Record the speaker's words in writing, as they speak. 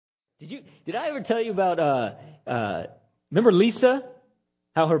Did I ever tell you about, remember Lisa?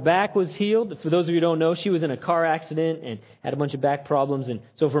 How her back was healed? For those of you who don't know, she was in a car accident and had a bunch of back problems. And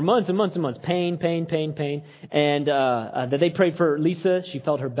so for months and months and months, pain. And that they prayed for Lisa. She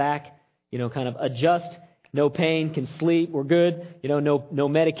felt her back, kind of adjust. No pain, can sleep, we're good. No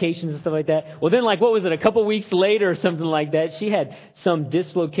medications and stuff like that. Well, then, a couple weeks later or something like that, she had some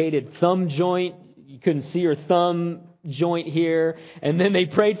dislocated thumb joint. You couldn't see her thumb joint here. And then they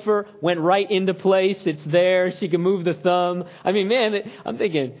prayed for her, went right into place. It's there. She can move the thumb. I mean, man, I'm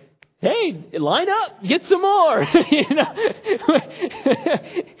thinking, hey, line up, get some more.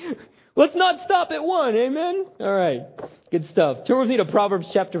 Let's not stop at one. Amen? All right. Good stuff. Turn with me to Proverbs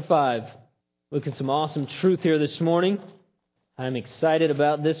chapter 5. Look at some awesome truth here this morning. I'm excited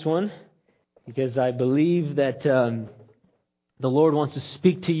about this one because I believe that the Lord wants to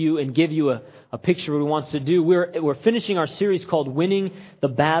speak to you and give you a picture of what He wants to do. We're finishing our series called Winning the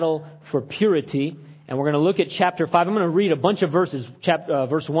Battle for Purity, and we're going to look at chapter 5. I'm going to read a bunch of verses,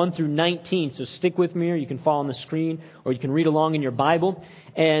 verse 1 through 19, so stick with me, or you can follow on the screen, or you can read along in your Bible.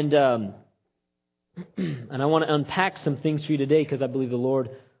 And I want to unpack some things for you today because I believe the Lord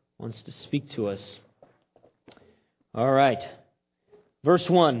wants to speak to us. All right. Verse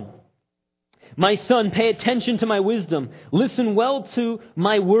 1. My son, pay attention to my wisdom. Listen well to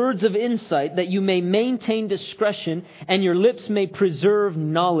my words of insight, that you may maintain discretion and your lips may preserve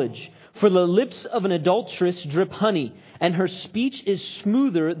knowledge. For the lips of an adulteress drip honey, and her speech is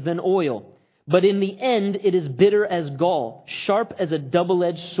smoother than oil. But in the end it is bitter as gall, sharp as a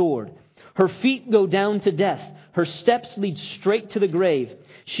double-edged sword. Her feet go down to death. Her steps lead straight to the grave.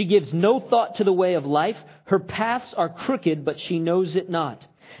 She gives no thought to the way of life. Her paths are crooked, but she knows it not.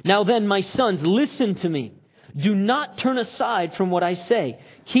 Now then, my sons, listen to me. Do not turn aside from what I say.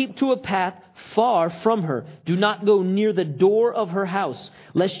 Keep to a path far from her. Do not go near the door of her house,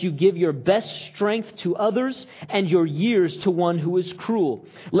 lest you give your best strength to others and your years to one who is cruel.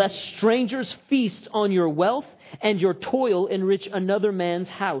 Lest strangers feast on your wealth and your toil enrich another man's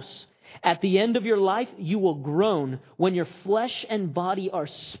house. At the end of your life, you will groan when your flesh and body are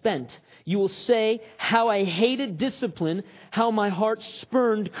spent. You will say, how I hated discipline, how my heart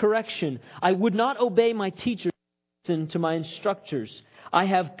spurned correction. I would not obey my teachers, listen to my instructors. I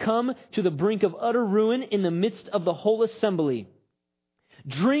have come to the brink of utter ruin in the midst of the whole assembly.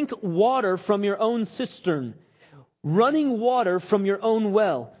 Drink water from your own cistern, running water from your own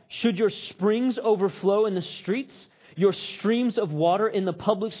well. Should your springs overflow in the streets, your streams of water in the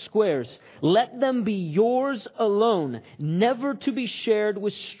public squares, let them be yours alone, never to be shared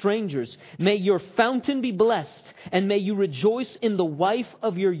with strangers. May your fountain be blessed, and may you rejoice in the wife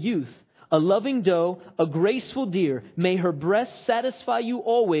of your youth. A loving doe, a graceful deer, may her breast satisfy you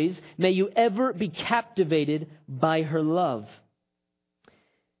always. May you ever be captivated by her love.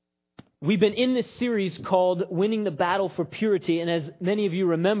 We've been in this series called Winning the Battle for Purity, and as many of you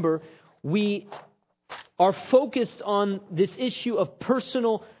remember, we are focused on this issue of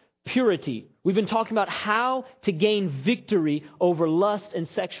personal purity. We've been talking about how to gain victory over lust and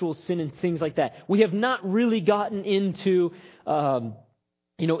sexual sin and things like that. We have not really gotten into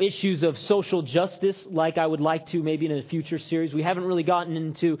issues of social justice like I would like to maybe in a future series. We haven't really gotten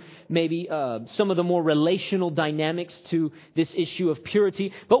into maybe some of the more relational dynamics to this issue of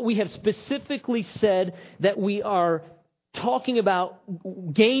purity. But we have specifically said that we are talking about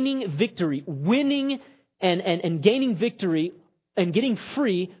gaining victory, winning and gaining victory and getting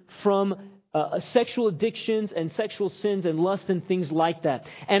free from sexual addictions and sexual sins and lust and things like that.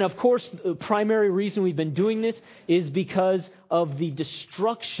 And of course, the primary reason we've been doing this is because of the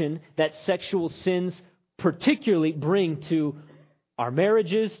destruction that sexual sins particularly bring to our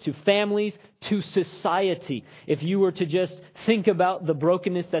marriages, to families, to society. If you were to just think about the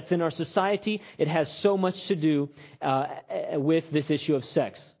brokenness that's in our society, it has so much to do with this issue of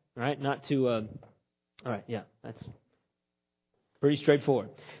sex. All right, all right, yeah, that's pretty straightforward.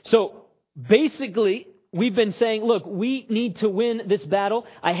 So basically, we've been saying, look, we need to win this battle.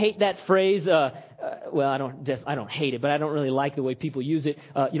 I hate that phrase. I don't hate it, but I don't really like the way people use it.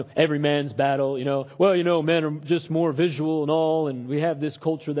 Every man's battle. Men are just more visual and all, and we have this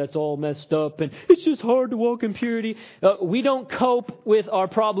culture that's all messed up, and it's just hard to walk in purity. We don't cope with our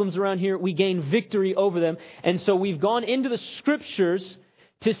problems around here. We gain victory over them, and so we've gone into the Scriptures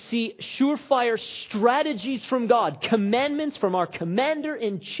to see surefire strategies from God, commandments from our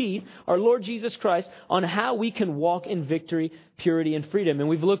Commander-in-Chief, our Lord Jesus Christ, on how we can walk in victory, purity and freedom. And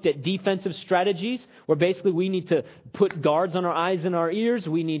we've looked at defensive strategies, where basically we need to put guards on our eyes and our ears.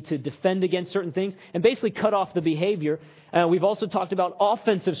 We need to defend against certain things and basically cut off the behavior. We've also talked about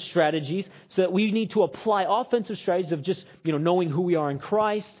offensive strategies, so that we need to apply offensive strategies of just, knowing who we are in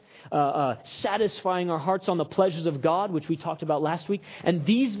Christ, satisfying our hearts on the pleasures of God, which we talked about last week. And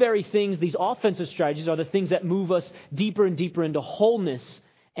these very things, these offensive strategies, are the things that move us deeper and deeper into wholeness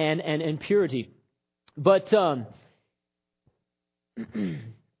and purity. But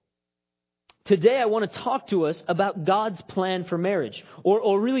today I want to talk to us about God's plan for marriage,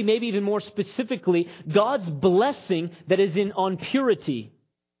 or really maybe even more specifically, God's blessing that is on purity.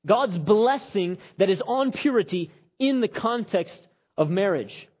 God's blessing that is on purity in the context of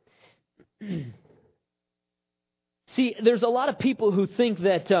marriage. See, there's a lot of people who think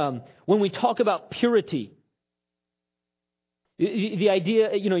that when we talk about purity, the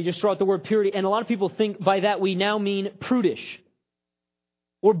idea, you just throw out the word purity, and a lot of people think by that we now mean prudish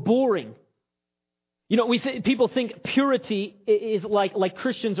or boring. People think purity is like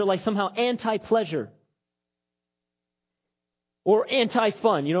Christians are like somehow anti-pleasure or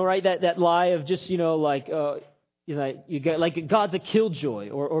anti-fun. Right? That lie of just you get like God's a killjoy,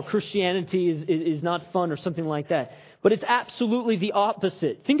 or Christianity is not fun, or something like that. But it's absolutely the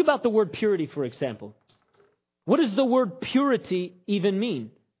opposite. Think about the word purity, for example. What does the word purity even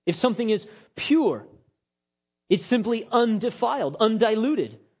mean? If something is pure, it's simply undefiled,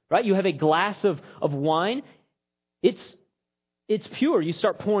 undiluted. Right? You have a glass of wine. It's pure. You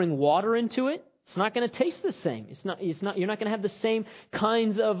start pouring water into it, it's not going to taste the same. It's not. You're not going to have the same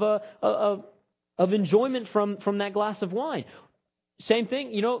kinds of enjoyment from that glass of wine. Same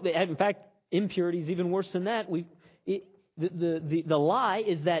thing. In fact, impurity is even worse than that. The lie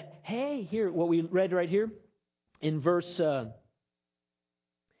is that, hey, here, what we read right here in verse 5,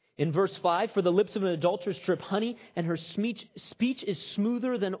 for the lips of an adulteress drip honey, and her speech is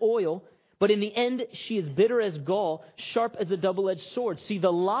smoother than oil, but in the end she is bitter as gall, sharp as a double-edged sword. See,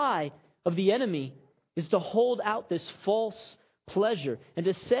 the lie of the enemy is to hold out this false pleasure and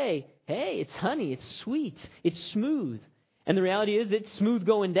to say, hey, it's honey, it's sweet, it's smooth. And the reality is it's smooth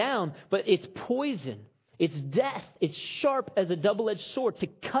going down, but it's poison. It's death. It's sharp as a double-edged sword to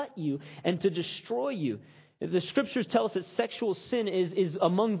cut you and to destroy you. The Scriptures tell us that sexual sin is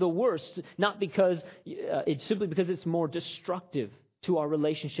among the worst, not because it's simply because it's more destructive to our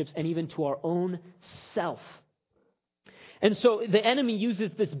relationships and even to our own self. And so the enemy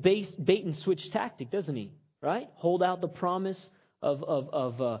uses this bait and switch tactic, doesn't he? Right? Hold out the promise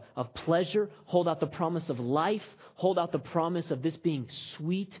of pleasure, hold out the promise of life, hold out the promise of this being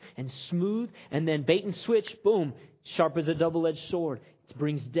sweet and smooth, and then bait and switch, boom, sharp as a double-edged sword. It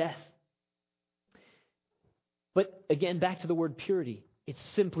brings death. But again, back to the word purity. It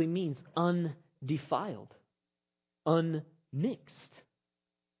simply means undefiled, unmixed,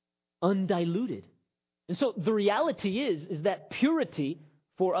 undiluted. And so the reality is that purity,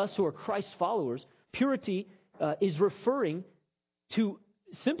 for us who are Christ followers, purity is referring to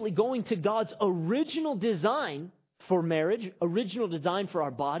simply going to God's original design for marriage, original design for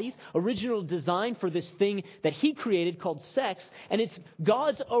our bodies, original design for this thing that He created called sex. And it's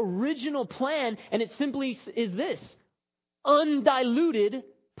God's original plan, and it simply is this: undiluted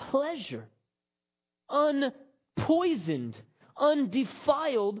pleasure, unpoisoned,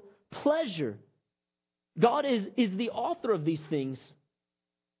 undefiled pleasure. God is the author of these things.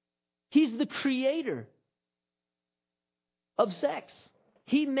 He's the creator of sex.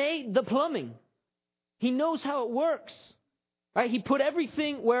 He made the plumbing. He knows how it works. Right? He put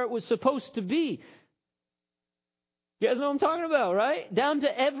everything where it was supposed to be. You guys know what I'm talking about, right? Down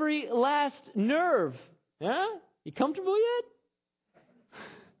to every last nerve. Yeah? You comfortable yet?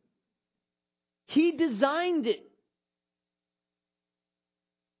 He designed it.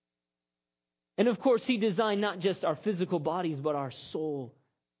 And of course, He designed not just our physical bodies, but our soul,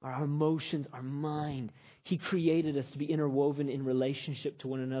 our emotions, our mind. He created us to be interwoven in relationship to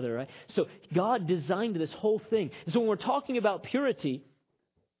one another, right? So God designed this whole thing. So when we're talking about purity,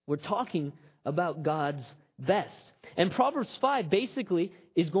 we're talking about God's best. And Proverbs 5 basically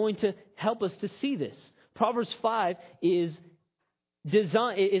is going to help us to see this. Proverbs 5 is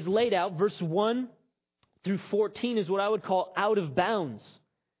laid out, verse 1 through 14 is what I would call out of bounds.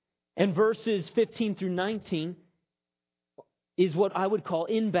 And verses 15 through 19 is what I would call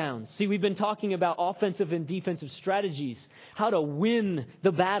inbounds. See, we've been talking about offensive and defensive strategies, how to win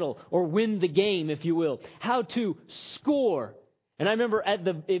the battle or win the game, if you will, how to score. And I remember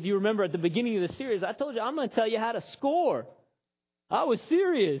if you remember at the beginning of the series, I told you I'm going to tell you how to score. I was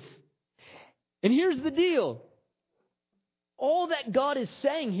serious. And here's the deal. all that God is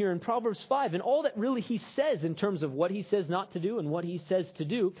saying here in Proverbs 5, and all that really He says in terms of what He says not to do and what He says to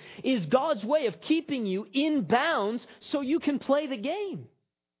do, is God's way of keeping you in bounds so you can play the game.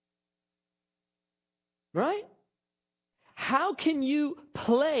 Right? How can you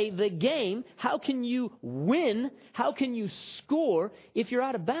play the game? How can you win? How can you score if you're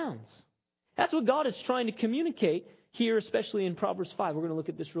out of bounds? That's what God is trying to communicate here, especially in Proverbs 5. We're going to look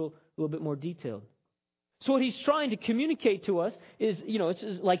at this a little bit more detailed. So what He's trying to communicate to us is, it's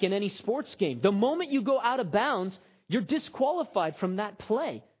just like in any sports game. The moment you go out of bounds, you're disqualified from that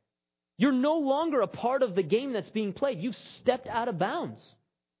play. You're no longer a part of the game that's being played. You've stepped out of bounds.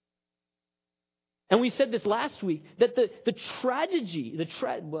 And we said this last week, that the tragedy,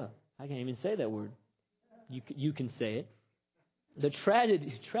 I can't even say that word. You can say it. The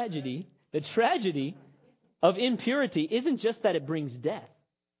tragedy of impurity isn't just that it brings death.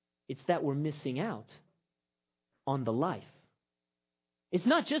 It's that we're missing out on the life. It's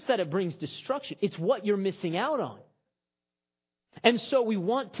not just that it brings destruction. It's what you're missing out on. And so we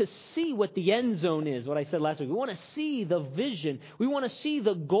want to see what the end zone is, what I said last week. We want to see the vision. We want to see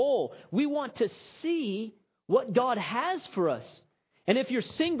the goal. We want to see what God has for us. And if you're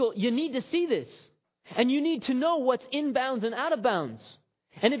single, you need to see this. And you need to know what's in bounds and out of bounds.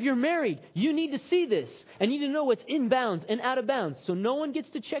 And if you're married, you need to see this. And you need to know what's in bounds and out of bounds. So no one gets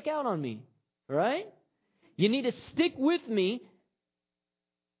to check out on me. All right? You need to stick with me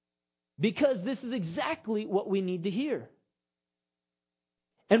because this is exactly what we need to hear.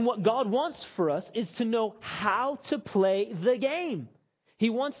 And what God wants for us is to know how to play the game. He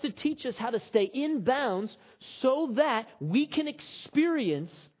wants to teach us how to stay in bounds so that we can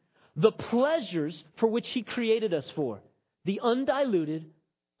experience the pleasures for which He created us for. The undiluted,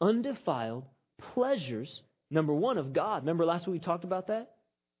 undefiled pleasures, number one, of God. Remember last week we talked about that?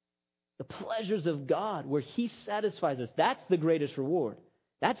 The pleasures of God where He satisfies us. That's the greatest reward.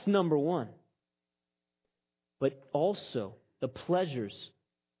 That's number one. But also the pleasures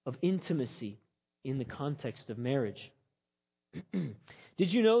of intimacy in the context of marriage. Did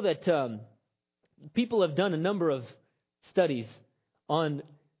you know that people have done a number of studies on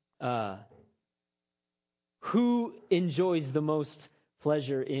who enjoys the most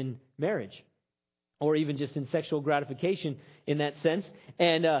pleasure in marriage, or even just in sexual gratification in that sense?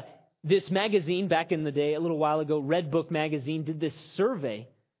 And this magazine back in the day, a little while ago, Red Book magazine, did this survey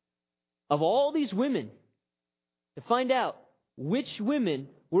of all these women to find out which women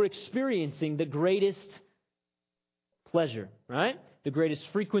were experiencing the greatest pleasure, right? The greatest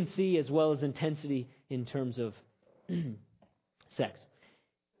frequency as well as intensity in terms of sex.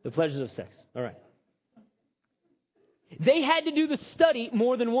 The pleasures of sex. All right. They had to do the study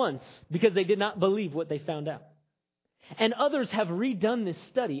more than once because they did not believe what they found out. And others have redone this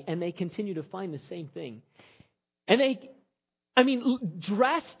study and they continue to find the same thing. And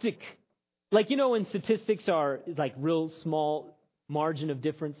drastic, when statistics are like real small margin of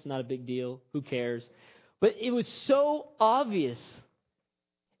difference, not a big deal, who cares? But it was so obvious.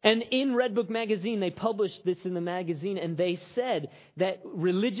 And in Red Book magazine, they published this in the magazine, and they said that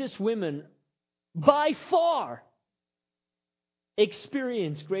religious women, by far,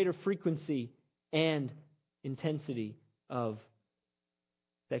 experience greater frequency and intensity of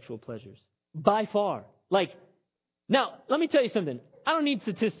sexual pleasures. By far. Now, let me tell you something. I don't need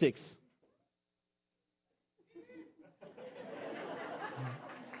statistics.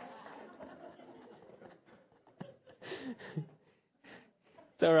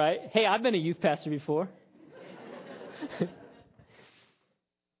 It's all right. Hey, I've been a youth pastor before.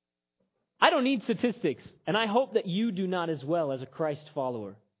 I don't need statistics, and I hope that you do not as well as a Christ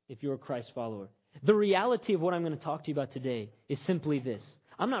follower, if you're a Christ follower. The reality of what I'm going to talk to you about today is simply this.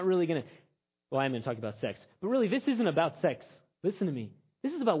 I'm not really going to, I'm going to talk about sex, but really this isn't about sex. Listen to me.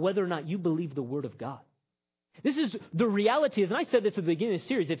 This is about whether or not you believe the Word of God. This is the reality, and I said this at the beginning of the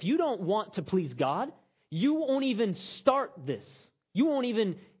series, if you don't want to please God, you won't even start this. You won't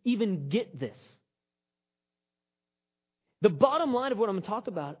even get this. The bottom line of what I'm going to talk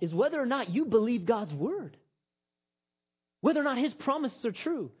about is whether or not you believe God's Word. Whether or not His promises are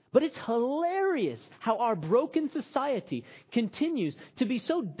true. But it's hilarious how our broken society continues to be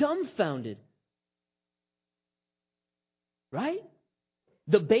so dumbfounded. Right?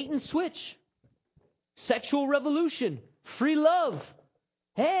 The bait and switch. Sexual revolution. Free love.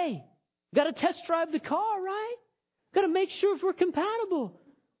 Hey, got to test drive the car, right? Got to make sure if we're compatible.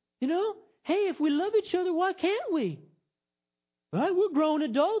 Hey, if we love each other, why can't we? Right? We're grown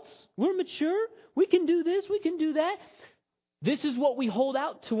adults. We're mature. We can do this. We can do that. This is what we hold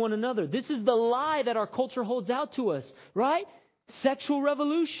out to one another. This is the lie that our culture holds out to us. Right? Sexual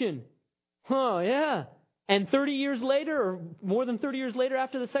revolution. Oh, yeah. And 30 years later, or more than 30 years later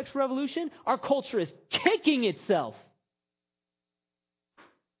after the sexual revolution, our culture is kicking itself.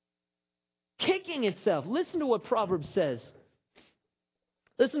 Kicking itself. Listen to what Proverbs says.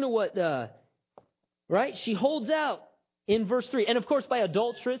 Listen to what, right? She holds out in verse 3. And of course, by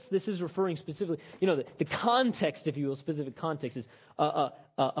adulteress, this is referring specifically, the context, if you will, specific context is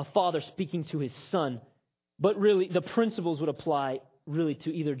a father speaking to his son. But really, the principles would apply really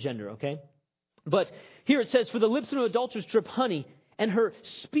to either gender, okay? But here it says, for the lips of an adulteress drip honey, and her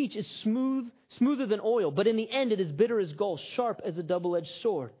speech is smoother than oil. But in the end, it is bitter as gall, sharp as a double-edged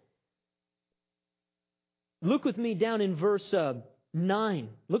sword. Look with me down in verse 9.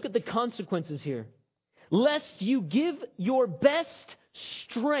 Look at the consequences here. Lest you give your best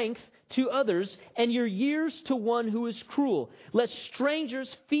strength to others and your years to one who is cruel. Lest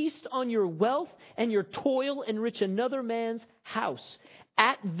strangers feast on your wealth and your toil enrich another man's house.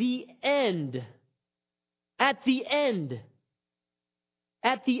 At the end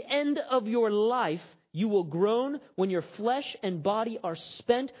of your life, you will groan when your flesh and body are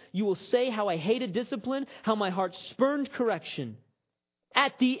spent. You will say, how I hated discipline, how my heart spurned correction.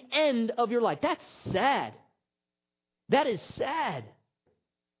 At the end of your life. That's sad. That is sad.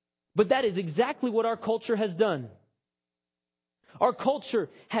 But that is exactly what our culture has done. Our culture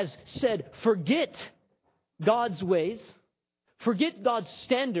has said, forget God's ways. Forget God's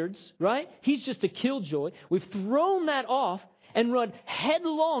standards, right? He's just a killjoy. We've thrown that off and run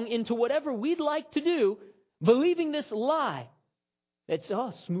headlong into whatever we'd like to do, believing this lie. It's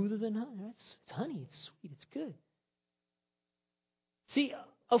smoother than honey. It's honey. It's sweet. It's good. See,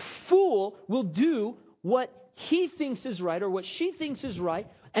 a fool will do what he thinks is right or what she thinks is right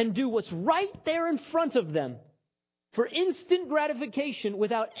and do what's right there in front of them for instant gratification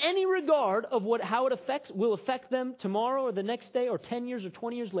without any regard of how it will affect them tomorrow or the next day or 10 years or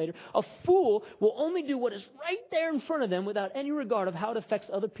 20 years later. A fool will only do what is right there in front of them without any regard of how it affects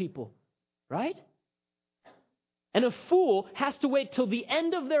other people. Right? And a fool has to wait till the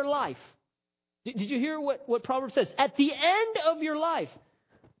end of their life. Did you hear what Proverbs says? At the end of your life,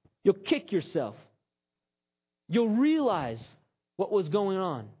 you'll kick yourself. You'll realize what was going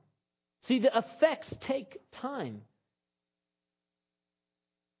on. See, the effects take time.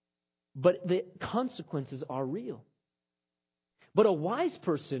 But the consequences are real. But a wise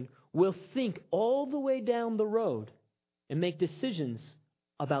person will think all the way down the road and make decisions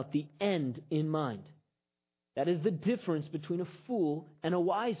about the end in mind. That is the difference between a fool and a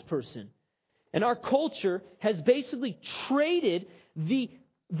wise person. And our culture has basically traded the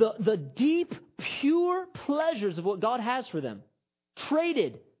deep, pure pleasures of what God has for them.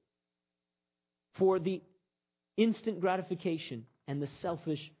 Traded for the instant gratification and the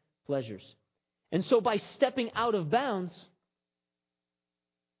selfish pleasures. And so by stepping out of bounds,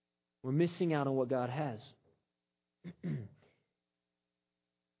 we're missing out on what God has.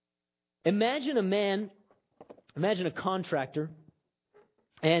 Imagine a contractor,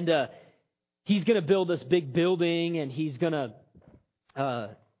 and he's going to build this big building, and he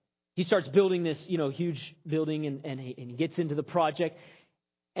starts building this, huge building, and he gets into the project,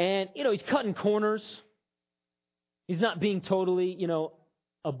 and, he's cutting corners. He's not being totally,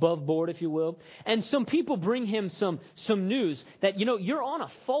 above board, if you will. And some people bring him some news that, you're on a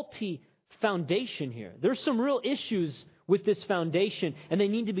faulty foundation here. There's some real issues with this foundation, and they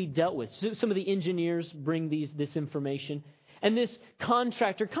need to be dealt with. So some of the engineers bring this information, and this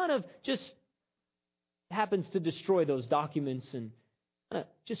contractor kind of just happens to destroy those documents and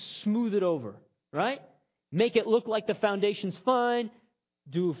just smooth it over, right? Make it look like the foundation's fine,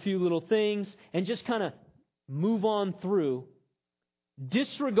 do a few little things, and just kind of move on through,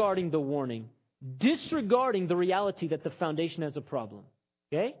 disregarding the warning, disregarding the reality that the foundation has a problem.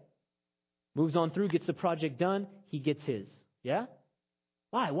 Okay? Moves on through, gets the project done, he gets his. Yeah?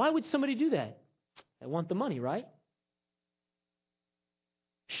 Why? Why would somebody do that? They want the money, right?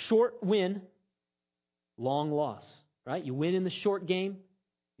 Short win, long loss. Right? You win in the short game,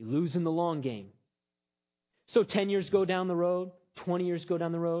 you lose in the long game. So 10 years go down the road, 20 years go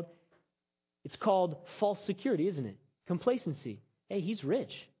down the road. It's called false security, isn't it? Complacency. Hey, he's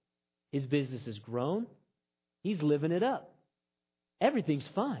rich. His business has grown. He's living it up. Everything's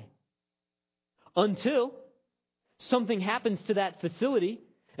fine. Until something happens to that facility,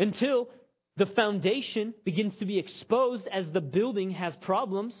 until the foundation begins to be exposed as the building has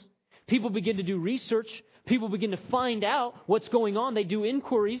problems. People begin to do research. People begin to find out what's going on. They do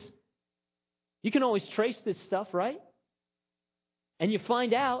inquiries. You can always trace this stuff, right? And you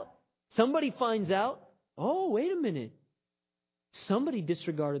find out, somebody finds out, oh, wait a minute. Somebody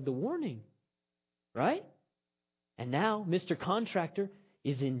disregarded the warning, right? And now Mr. Contractor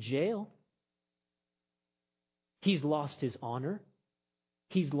is in jail. He's lost his honor.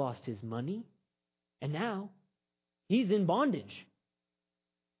 He's lost his money. And now he's in bondage.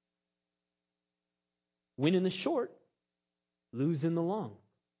 Win in the short, lose in the long.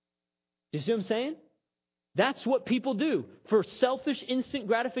 You see what I'm saying? That's what people do. For selfish instant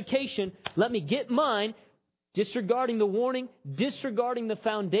gratification, let me get mine, disregarding the warning, disregarding the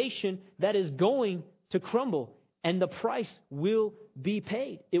foundation that is going to crumble. And the price will be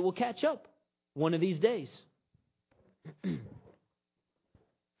paid. It will catch up one of these days.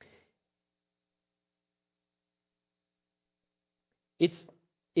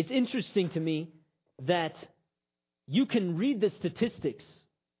 It's interesting to me that you can read the statistics.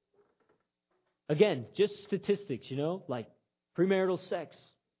 Again, just statistics, like premarital sex.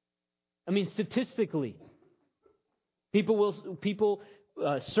 I mean, statistically, people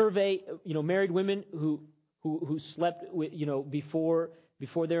survey, married women who slept with, before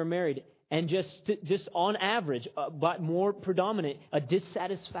they were married, and just on average, but more predominant, a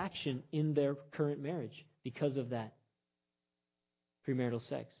dissatisfaction in their current marriage because of that premarital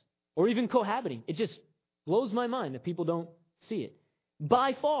sex, or even cohabiting. It just blows my mind that people don't see it.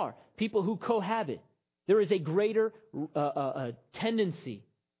 By far, people who cohabit, there is a greater tendency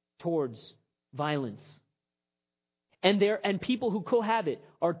towards violence. And people who cohabit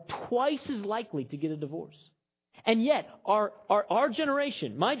are twice as likely to get a divorce. And yet, our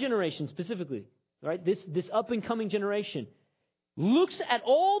generation, my generation specifically, right, this up and coming generation, looks at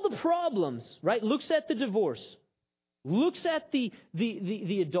all the problems, right? Looks at the divorce, looks at the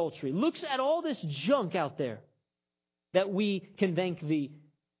adultery, looks at all this junk out there that we can thank the,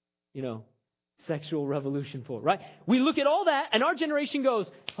 sexual revolution for, right? We look at all that, and our generation goes,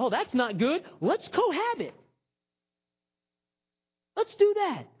 "Oh, that's not good. Let's cohabit. Let's do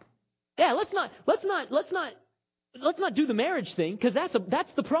that. Yeah, let's not do the marriage thing, because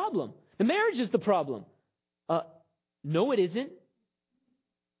that's the problem. The marriage is the problem." No, it isn't.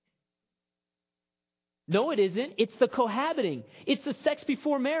 No, it isn't. It's the cohabiting. It's the sex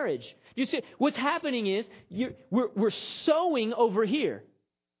before marriage. You see, what's happening is we're sowing over here,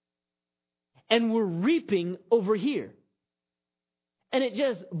 and we're reaping over here. And it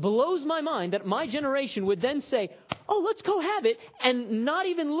just blows my mind that my generation would then say, "Oh, let's cohabit," and not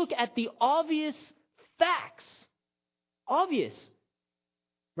even look at the obvious facts. Obvious.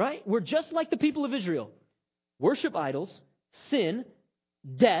 Right? We're just like the people of Israel. Worship idols, sin,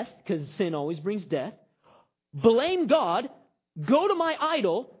 death, because sin always brings death. Blame God, go to my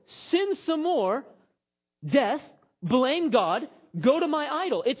idol, sin some more, death, blame God, go to my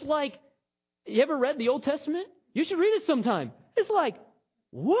idol. It's like, you ever read the Old Testament? You should read it sometime. It's like,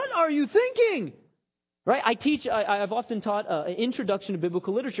 what are you thinking? Right? I've often taught an introduction to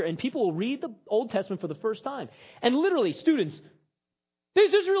biblical literature, and people will read the Old Testament for the first time. And literally, students,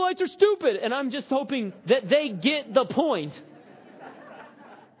 "These Israelites are stupid," and I'm just hoping that they get the point.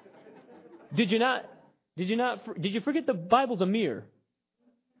 Did you forget the Bible's a mirror?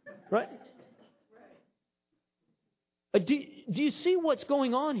 Right? Do you see what's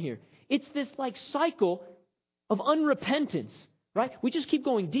going on here? It's this cycle of unrepentance, right? We just keep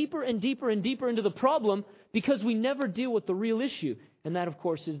going deeper and deeper and deeper into the problem because we never deal with the real issue. And that, of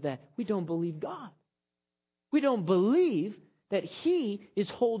course, is that we don't believe God. We don't believe that He is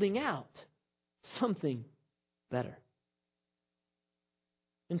holding out something better.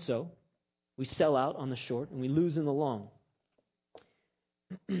 And so, we sell out on the short and we lose in the long.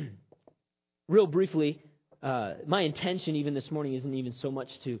 Real briefly, my intention even this morning isn't even so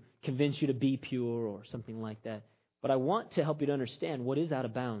much to convince you to be pure or something like that. But I want to help you to understand what is out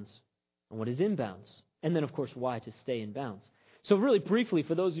of bounds and what is in bounds. And then, of course, why to stay in bounds. So really briefly,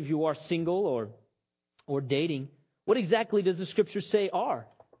 for those of you who are single or dating, what exactly does the Scripture say are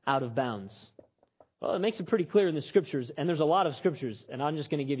out of bounds? Well, it makes it pretty clear in the Scriptures, and there's a lot of Scriptures, and I'm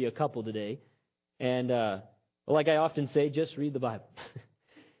just going to give you a couple today. And like I often say, just read the Bible.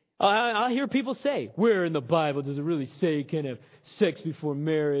 I hear people say, "Where in the Bible does it really say you can't have sex before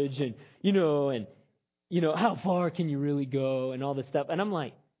marriage?" And how far can you really go? And all this stuff. And I'm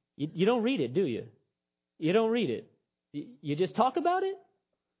like, you don't read it, do you? You don't read it. You just talk about it?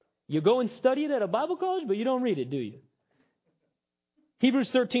 You go and study it at a Bible college, but you don't read it, do you?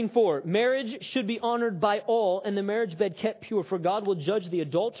 Hebrews 13:4, "Marriage should be honored by all, and the marriage bed kept pure, for God will judge the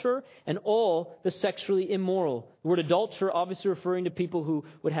adulterer and all the sexually immoral." The word adulterer obviously referring to people who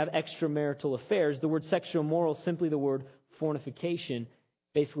would have extramarital affairs. The word sexual immoral, simply the word fornication,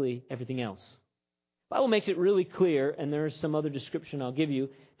 basically everything else. The Bible makes it really clear, and there's some other description I'll give you,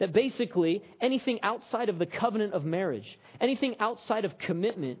 that basically anything outside of the covenant of marriage, anything outside of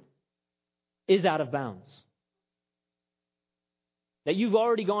commitment, is out of bounds. That you've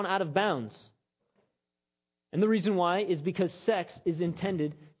already gone out of bounds. And the reason why is because sex is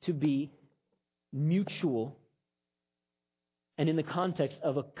intended to be mutual and in the context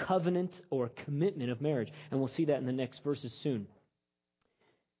of a covenant or a commitment of marriage. And we'll see that in the next verses soon.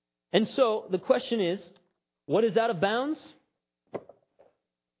 And so the question is, what is out of bounds?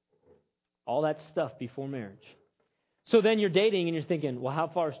 All that stuff before marriage. So then you're dating and you're thinking, well, how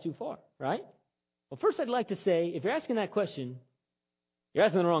far is too far, right? Well, first I'd like to say, if you're asking that question, you're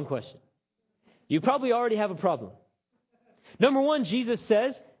asking the wrong question. You probably already have a problem. Number one, Jesus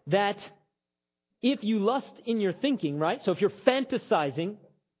says that if you lust in your thinking, right? So if you're fantasizing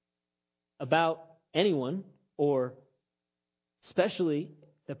about anyone, or especially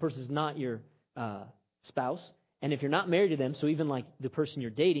that person's not your spouse, and if you're not married to them, so even like the person you're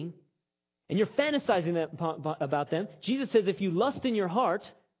dating, and you're fantasizing about them, Jesus says if you lust in your heart,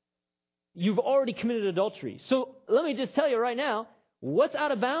 you've already committed adultery. So let me just tell you right now, what's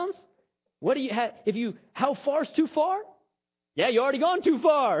out of bounds? What do you have? How far is too far? Yeah, you already gone too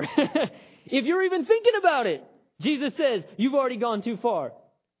far. If you're even thinking about it, Jesus says you've already gone too far.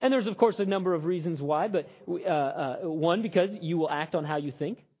 And there's of course a number of reasons why, but one, because you will act on how you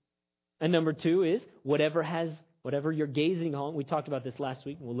think, and number two is whatever you're gazing on. We talked about this last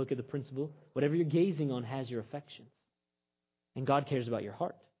week, and we'll look at the principle. Whatever you're gazing on has your affections, and God cares about your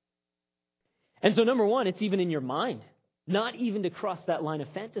heart. And so number one, it's even in your mind. Not even to cross that line of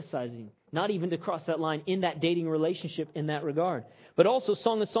fantasizing. Not even to cross that line in that dating relationship in that regard. But also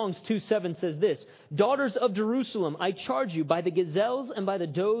Song of Songs 2:7 says this, Daughters of Jerusalem, I charge you by the gazelles and by the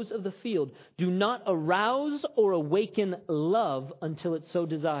does of the field, do not arouse or awaken love until it so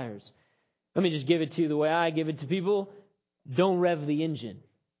desires. Let me just give it to you the way I give it to people. Don't rev the engine.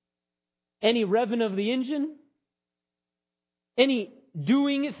 Any revving of the engine, any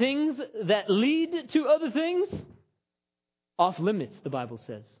doing things that lead to other things, off limits, the Bible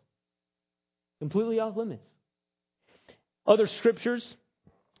says. Completely off limits. Other scriptures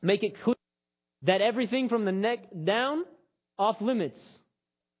make it clear that everything from the neck down, off limits.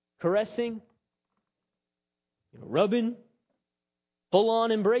 Caressing, rubbing, full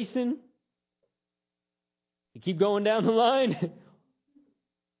on embracing. You keep going down the line.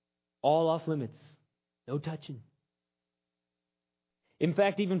 All off limits. No touching. In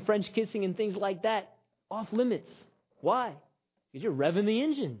fact, even French kissing and things like that, off limits. Why? Because you're revving the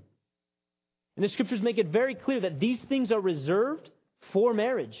engine. And the scriptures make it very clear that these things are reserved for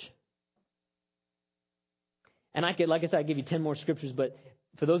marriage. And I could, like I said, I give you 10 more scriptures, but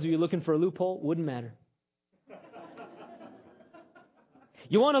for those of you looking for a loophole, wouldn't matter.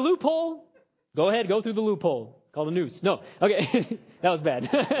 You want a loophole? Go ahead, go through the loophole. Call the noose. No. Okay. That was bad.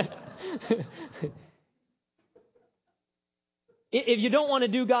 If you don't want to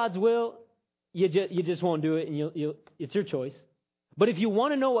do God's will, you just won't do it, and it's your choice. But if you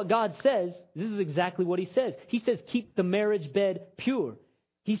want to know what God says, this is exactly what He says. He says, keep the marriage bed pure.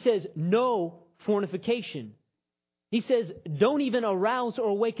 He says, no fornication. He says, don't even arouse or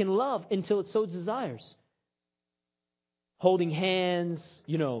awaken love until it so desires. Holding hands,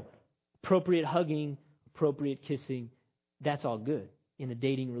 appropriate hugging, appropriate kissing, that's all good in a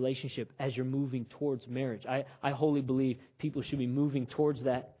dating relationship as you're moving towards marriage. I wholly believe people should be moving towards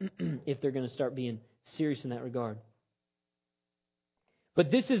that if they're going to start being serious in that regard. But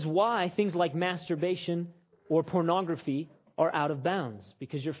this is why things like masturbation or pornography are out of bounds,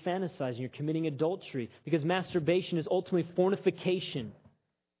 because you're fantasizing, you're committing adultery, because masturbation is ultimately fornication.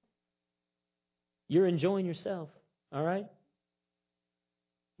 You're enjoying yourself, all right?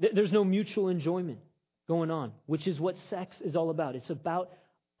 There's no mutual enjoyment going on, which is what sex is all about. It's about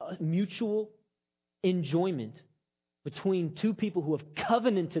mutual enjoyment between two people who have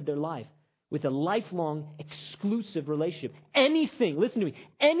covenanted their life with a lifelong, exclusive relationship. Anything, listen to me,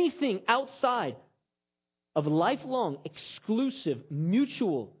 anything outside of lifelong, exclusive,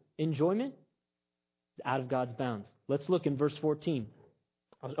 mutual enjoyment is out of God's bounds. Let's look in verse 14,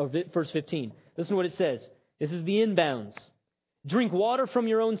 or verse 15. Listen to what it says. This is the inbounds. Drink water from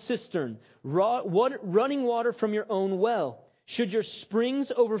your own cistern, running water from your own well. Should your springs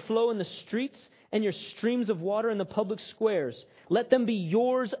overflow in the streets and your streams of water in the public squares, let them be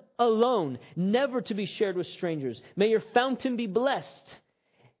yours alone, never to be shared with strangers. May your fountain be blessed,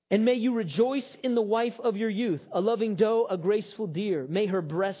 and may you rejoice in the wife of your youth, a loving doe, a graceful deer. May her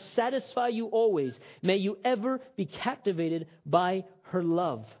breast satisfy you always. May you ever be captivated by her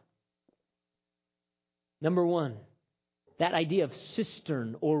love. Number one, that idea of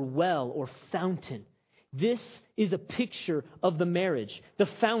cistern or well or fountain. This is a picture of the marriage. The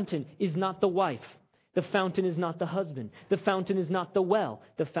fountain is not the wife. The fountain is not the husband. The fountain is not the well.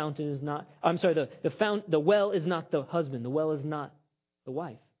 The fountain is not, the well is not the husband. The well is not the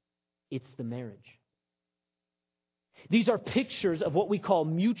wife. It's the marriage. These are pictures of what we call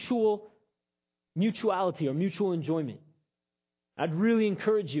mutuality or mutual enjoyment. I'd really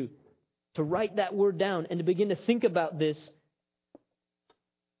encourage you to write that word down and to begin to think about this,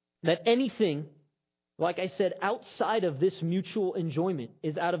 that anything, like I said, outside of this mutual enjoyment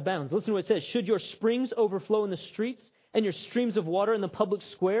is out of bounds. Listen to what it says. Should your springs overflow in the streets and your streams of water in the public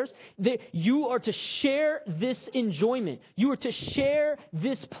squares, you are to share this enjoyment. You are to share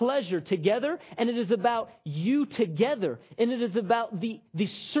this pleasure together, and it is about you together. And it is about the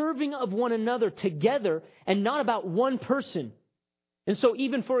serving of one another together and not about one person. And so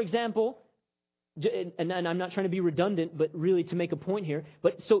even, for example, and I'm not trying to be redundant, but really to make a point here,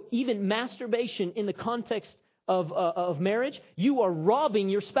 but so even masturbation in the context of marriage, you are robbing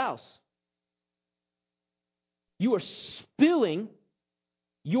your spouse. You are spilling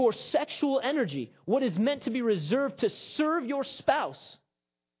your sexual energy, what is meant to be reserved to serve your spouse,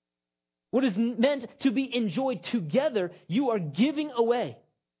 what is meant to be enjoyed together, you are giving away.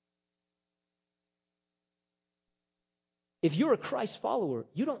 If you're a Christ follower,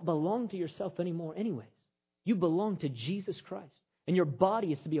 you don't belong to yourself anymore anyways. You belong to Jesus Christ. And your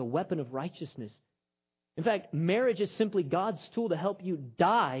body is to be a weapon of righteousness. In fact, marriage is simply God's tool to help you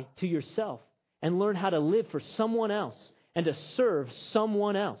die to yourself and learn how to live for someone else and to serve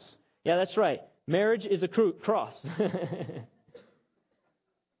someone else. Yeah, that's right. Marriage is a cross.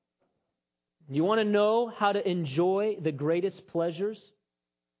 You want to know how to enjoy the greatest pleasures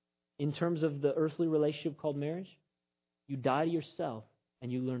in terms of the earthly relationship called marriage? You die to yourself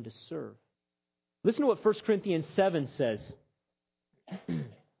and you learn to serve. Listen to what 1 Corinthians 7 says.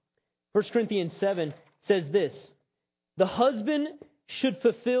 1 Corinthians 7 says this: the husband should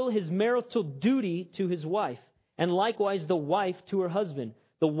fulfill his marital duty to his wife, and likewise the wife to her husband.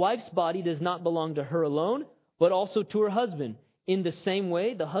 The wife's body does not belong to her alone, but also to her husband. In the same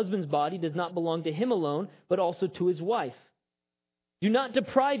way, the husband's body does not belong to him alone, but also to his wife. Do not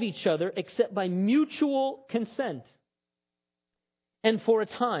deprive each other except by mutual consent, and for a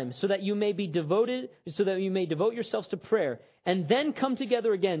time, so that you may devote yourselves to prayer, and then come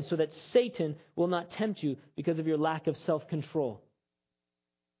together again, so that Satan will not tempt you because of your lack of self-control.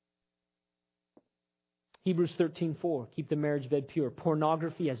 Hebrews 13:4, keep the marriage bed pure.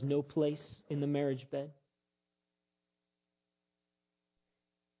 Pornography has no place in the marriage bed.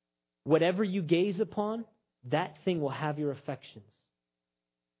 Whatever you gaze upon, that thing will have your affections.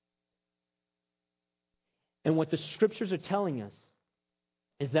 And what the Scriptures are telling us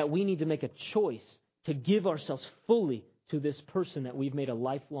is that we need to make a choice to give ourselves fully to this person that we've made a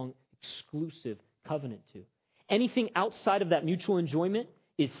lifelong exclusive covenant to. Anything outside of that mutual enjoyment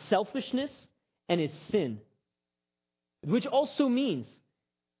is selfishness and is sin. Which also means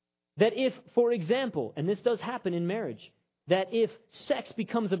that if, for example, and this does happen in marriage, that if sex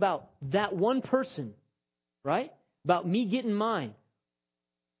becomes about that one person, right? About me getting mine,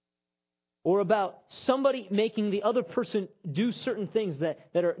 or about somebody making the other person do certain things that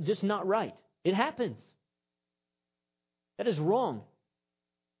are just not right. It happens. That is wrong.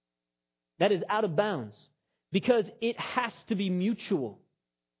 That is out of bounds. Because it has to be mutual.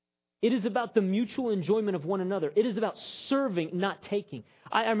 It is about the mutual enjoyment of one another. It is about serving, not taking.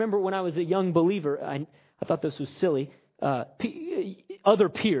 I remember when I was a young believer, I thought this was silly. Other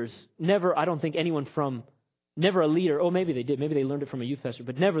peers, never, I don't think anyone from, never a leader, oh maybe they did, maybe they learned it from a youth pastor,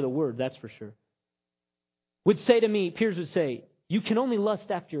 but never the word, that's for sure, would say to me, peers would say, you can only lust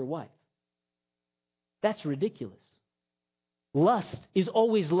after your wife. That's ridiculous. Lust is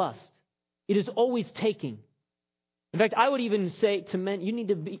always lust. It is always taking. In fact, I would even say to men, you need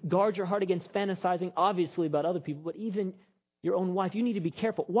to guard your heart against fantasizing, obviously, about other people, but even your own wife, you need to be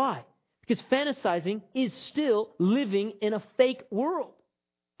careful. Why? Because fantasizing is still living in a fake world.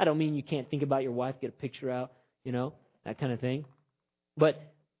 I don't mean you can't think about your wife, get a picture out, that kind of thing. But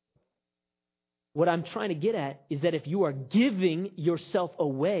what I'm trying to get at is that if you are giving yourself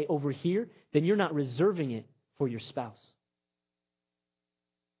away over here, then you're not reserving it for your spouse.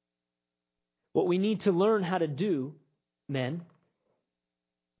 What we need to learn how to do, men,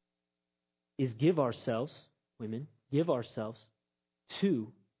 is give ourselves, women, give ourselves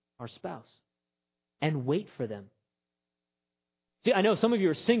to our spouse and wait for them. See, I know some of you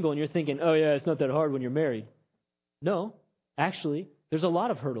are single and you're thinking, oh yeah, it's not that hard when you're married. No, actually, there's a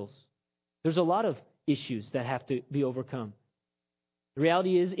lot of hurdles. There's a lot of issues that have to be overcome. The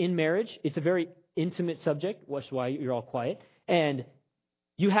reality is, in marriage, it's a very intimate subject, which is why you're all quiet, and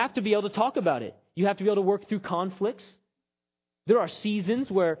you have to be able to talk about it. You have to be able to work through conflicts. There are seasons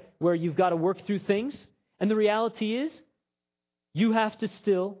where you've got to work through things, and the reality is, you have to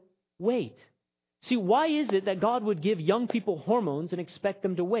still wait. See, why is it that God would give young people hormones and expect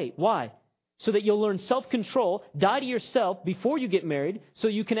them to wait? Why? so that you'll learn self-control, die to yourself before you get married, so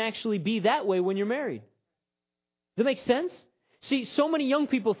you can actually be that way when you're married. Does that make sense? See, so many young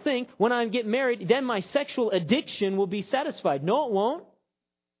people think when I get married, then my sexual addiction will be satisfied. No, it won't.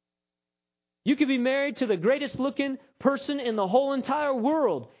 You could be married to the greatest looking person in the whole entire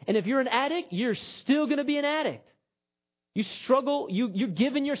world. And if you're an addict, you're still going to be an addict. You struggle, you're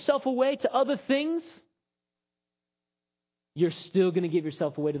giving yourself away to other things. You're still going to give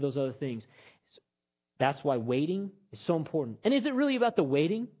yourself away to those other things. That's why waiting is so important. And is it really about the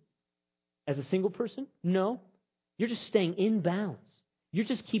waiting as a single person? No. You're just staying in bounds. You're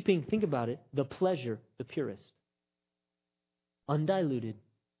just keeping, think about it, the pleasure the purest. Undiluted,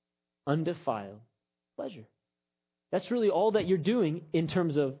 undefiled pleasure. That's really all that you're doing in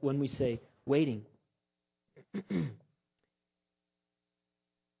terms of when we say waiting.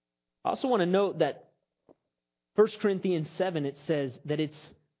 I also want to note that 1 Corinthians 7, it says that it's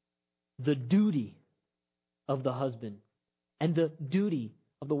the duty of the husband and the duty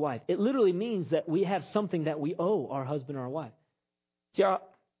of the wife. It literally means that we have something that we owe our husband or our wife. See,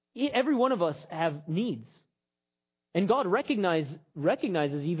 every one of us have needs. And God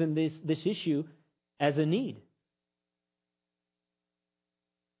recognizes even this issue as a need.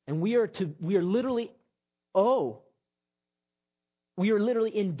 And we are literally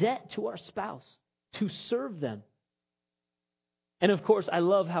in debt to our spouse to serve them. And of course, I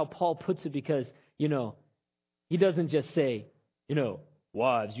love how Paul puts it because, he doesn't just say,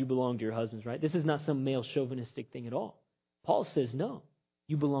 wives, you belong to your husbands, right? This is not some male chauvinistic thing at all. Paul says, no,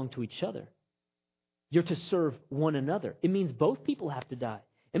 you belong to each other. You're to serve one another. It means both people have to die.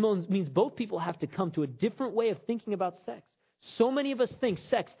 It means both people have to come to a different way of thinking about sex. So many of us think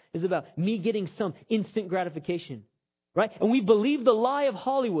sex is about me getting some instant gratification, right? And we believe the lie of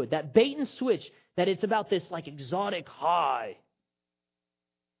Hollywood, that bait and switch, that it's about this like exotic high.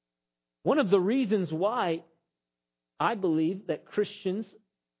 One of the reasons why I believe that Christians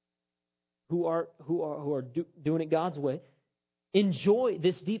who are doing it God's way enjoy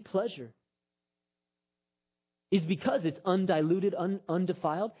this deep pleasure is because it's undiluted,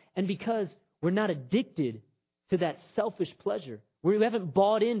 undefiled, and because we're not addicted to that selfish pleasure. We haven't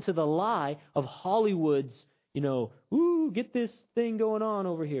bought into the lie of Hollywood's, get this thing going on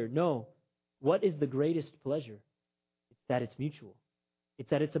over here. No. What is the greatest pleasure? It's that it's mutual. It's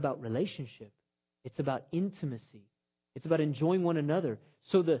that it's about relationship. It's about intimacy. It's about enjoying one another.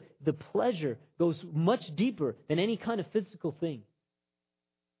 So the pleasure goes much deeper than any kind of physical thing.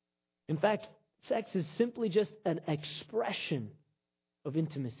 In fact, sex is simply just an expression of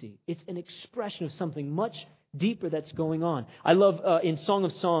intimacy. It's an expression of something much deeper that's going on. I love in Song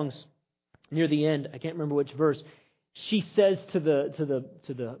of Songs, near the end, I can't remember which verse, she says to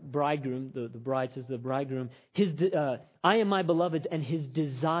the bridegroom, the bride says to the bridegroom, I am my beloved's and his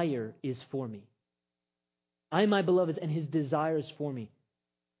desire is for me. I am my beloved's and his desire is for me.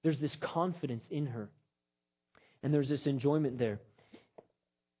 There's this confidence in her. And there's this enjoyment there.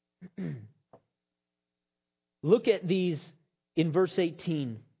 Look at these in verse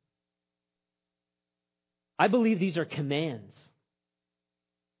 18. I believe these are commands.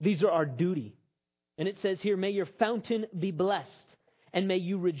 These are our duty. And it says here, may your fountain be blessed, and may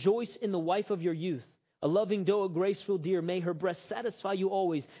you rejoice in the wife of your youth. A loving doe, a graceful deer, may her breast satisfy you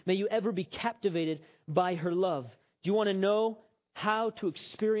always. May you ever be captivated by her love. Do you want to know how to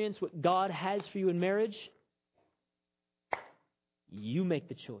experience what God has for you in marriage? You make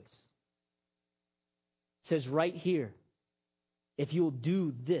the choice. It says right here, if you'll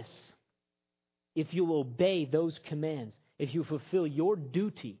do this, if you'll obey those commands, if you fulfill your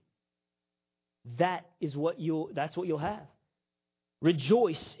duty, that's what you'll have.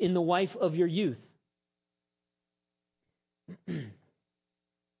 Rejoice in the wife of your youth.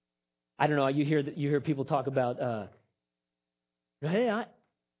 I don't know. You hear people talk about, hey,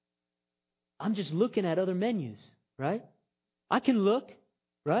 I'm just looking at other menus, right? I can look,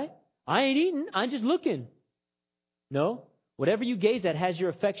 right? I ain't eating. I'm just looking. No, whatever you gaze at has your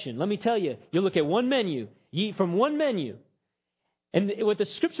affection. Let me tell you, you look at one menu, you eat from one menu. And what the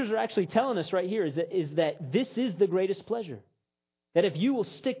scriptures are actually telling us right here is that this is the greatest pleasure. That if you will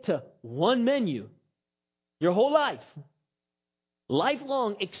stick to one menu your whole life,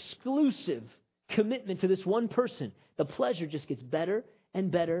 lifelong exclusive commitment to this one person, the pleasure just gets better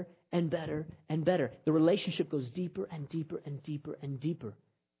and better and better and better. The relationship goes deeper and deeper and deeper and deeper.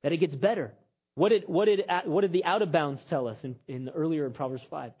 That it gets better. What did the out of bounds tell us earlier in Proverbs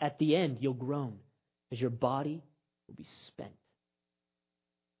 5? At the end, you'll groan as your body will be spent.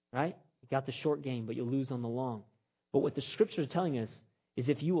 Right? You got the short game, but you'll lose on the long. But what the scriptures are telling us is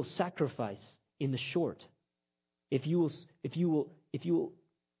if you will sacrifice in the short, if you will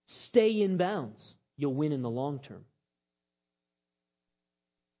stay in bounds, you'll win in the long term.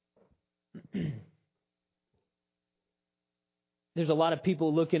 There's a lot of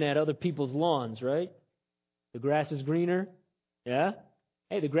people looking at other people's lawns, right? The grass is greener. Yeah?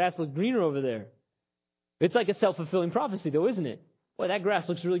 Hey, the grass looks greener over there. It's like a self-fulfilling prophecy, though, isn't it? Boy, that grass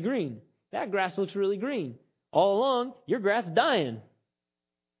looks really green. That grass looks really green. All along, your grass is dying.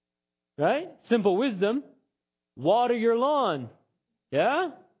 Right? Simple wisdom. Water your lawn. Yeah?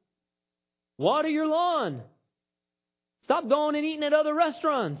 Water your lawn. Stop going and eating at other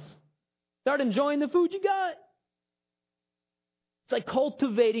restaurants. Start enjoying the food you got. It's like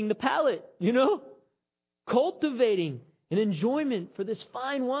cultivating the palate, you know? Cultivating an enjoyment for this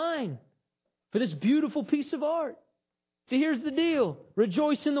fine wine, for this beautiful piece of art. See, here's the deal.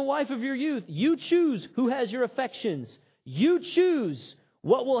 Rejoice in the wife of your youth. You choose who has your affections. You choose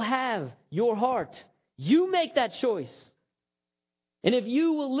what will have your heart. You make that choice. And if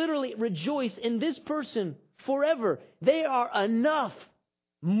you will literally rejoice in this person forever, they are enough,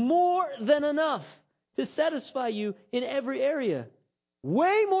 more than enough, to satisfy you in every area.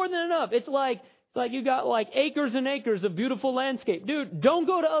 Way more than enough. It's like you got like acres and acres of beautiful landscape. Dude, don't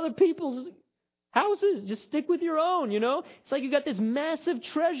go to other people's houses. Just stick with your own, you know. It's like you got this massive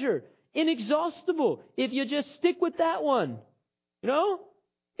treasure, inexhaustible, if you just stick with that one. You know,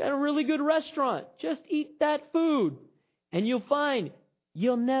 got a really good restaurant. Just eat that food. And you'll find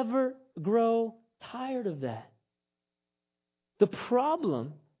you'll never grow tired of that. The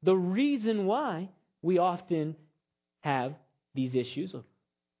problem, the reason why we often have these issues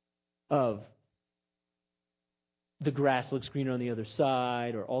of the grass looks greener on the other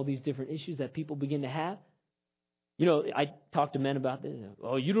side, or all these different issues that people begin to have. You know, I talk to men about this.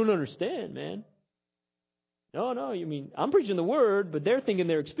 Oh, you don't understand, man. No, you mean, I'm preaching the word, but they're thinking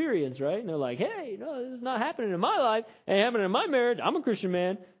their experience, right? And they're like, hey, no, this is not happening in my life. It ain't happening in my marriage. I'm a Christian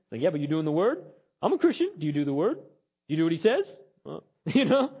man. Like, yeah, but you doing the word? I'm a Christian. Do you do the word? Do you do what he says? Well, you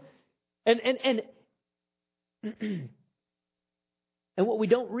know? And and what we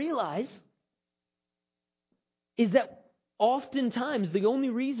don't realize is that oftentimes the only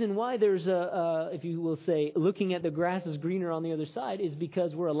reason why there's if you will say, looking at the grass is greener on the other side is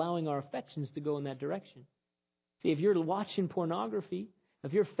because we're allowing our affections to go in that direction. See, if you're watching pornography,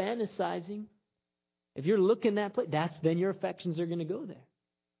 if you're fantasizing, if you're looking that place, then your affections are going to go there.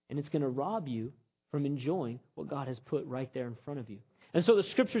 And it's going to rob you from enjoying what God has put right there in front of you. And so the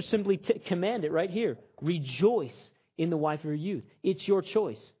Scriptures simply command it right here. Rejoice in the wife of your youth. It's your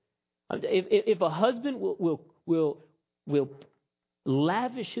choice. If a husband will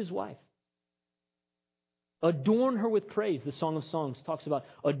lavish his wife, adorn her with praise, the Song of Songs talks about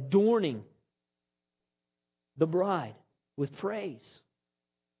adorning the bride with praise.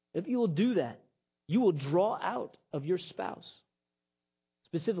 If you will do that, you will draw out of your spouse,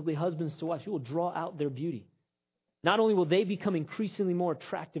 specifically husbands to wives, you will draw out their beauty. Not only will they become increasingly more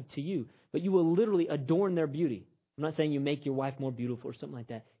attractive to you, but you will literally adorn their beauty. I'm not saying you make your wife more beautiful or something like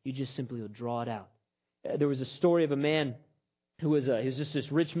that. You just simply will draw it out. There was a story of a man who was just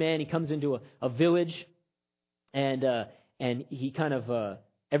this rich man. He comes into a village, and he kind of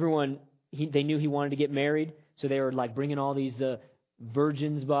they knew he wanted to get married, so they were like bringing all these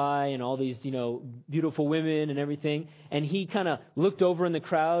virgins by and all these beautiful women and everything. And he kind of looked over in the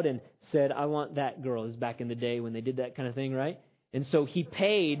crowd and said, "I want that girl." It was back in the day when they did that kind of thing, right? And so he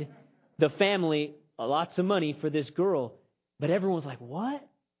paid the family lots of money for this girl, but everyone was like, "What?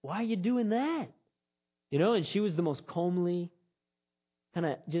 Why are you doing that?" And she was the most comely, kind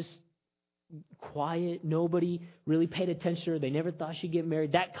of just quiet. Nobody really paid attention to her. They never thought she'd get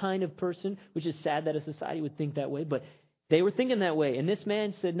married. That kind of person, which is sad that a society would think that way, but they were thinking that way. And this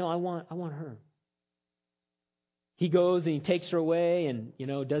man said, "No, I want her." He goes and he takes her away and,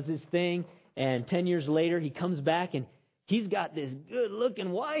 does his thing. And 10 years later, he comes back and he's got this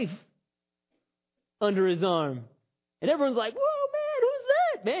good-looking wife under his arm. And everyone's like, "Whoa, man, who's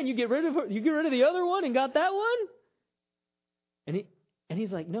that? Man, you get rid of her, you get rid of the other one and got that one?" And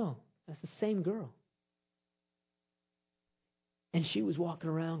he's like, "No, that's the same girl." And she was walking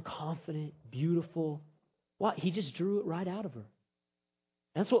around confident, beautiful. What? He just drew it right out of her.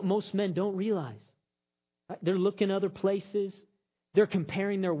 That's what most men don't realize. Right? They're looking other places. They're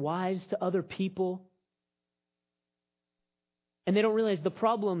comparing their wives to other people. And they don't realize the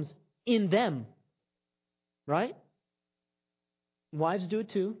problem's in them. Right? Wives do it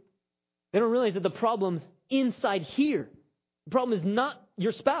too. They don't realize that the problem's inside here. The problem is not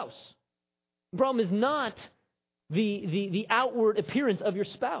your spouse. The problem is not the outward appearance of your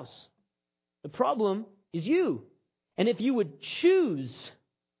spouse. The problem is you. And if you would choose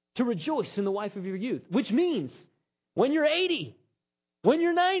to rejoice in the wife of your youth, which means when you're 80, When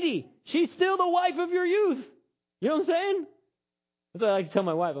you're 90, she's still the wife of your youth. You know what I'm saying? That's what I like to tell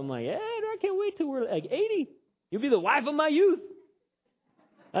my wife. I'm like, I can't wait till we're like 80. You'll be the wife of my youth.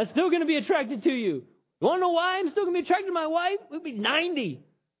 I'm still going to be attracted to you. You want to know why I'm still going to be attracted to my wife? We'll be 90.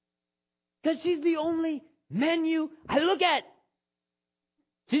 Because she's the only menu I look at.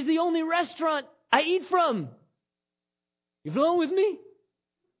 She's the only restaurant I eat from. You flowing with me?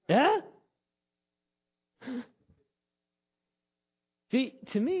 Yeah? See,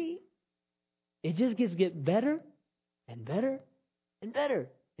 to me, it just get better and better and better.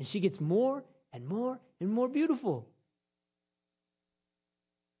 And she gets more and more and more beautiful.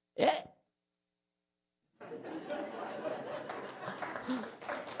 Yeah.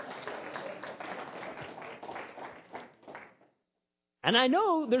 And I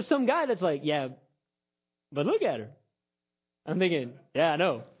know there's some guy that's like, yeah, but look at her. I'm thinking, yeah, I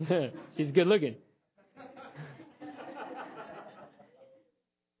know. She's good looking.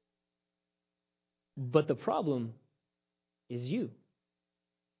 But the problem is you.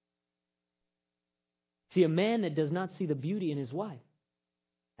 See, a man that does not see the beauty in his wife,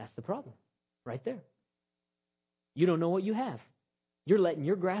 that's the problem, right there. You don't know what you have. You're letting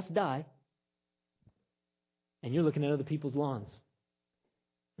your grass die, and you're looking at other people's lawns.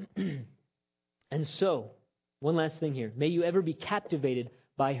 And so, one last thing here. May you ever be captivated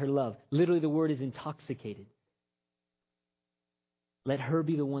by her love. Literally, the word is intoxicated. Let her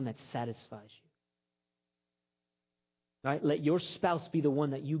be the one that satisfies you. Right? Let your spouse be the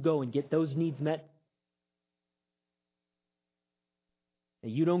one that you go and get those needs met. That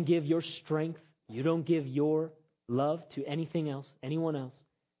you don't give your strength, you don't give your love to anything else, anyone else,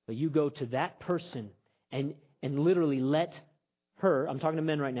 but you go to that person and literally let her, I'm talking to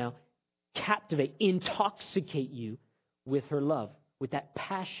men right now, captivate, intoxicate you with her love, with that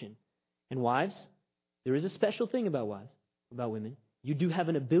passion. And wives, there is a special thing about wives, about women. You do have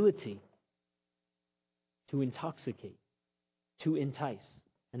an ability to intoxicate, to entice.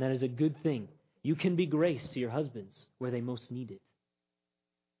 And that is a good thing. You can be grace to your husbands where they most need it.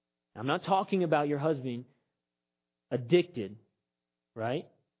 I'm not talking about your husband addicted, right?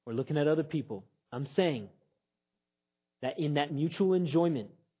 Or looking at other people. I'm saying that in that mutual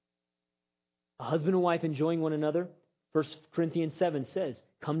enjoyment, a husband and wife enjoying one another, 1 Corinthians 7 says,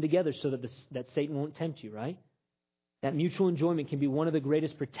 come together so that Satan won't tempt you, right? That mutual enjoyment can be one of the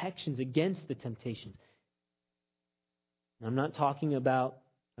greatest protections against the temptations. And I'm not talking about,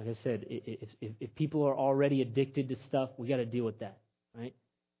 like I said, if people are already addicted to stuff, we got to deal with that, right?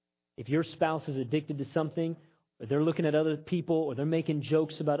 If your spouse is addicted to something, or they're looking at other people, or they're making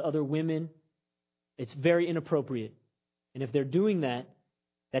jokes about other women, it's very inappropriate. And if they're doing that,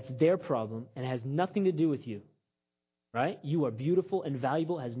 that's their problem and it has nothing to do with you. Right? You are beautiful and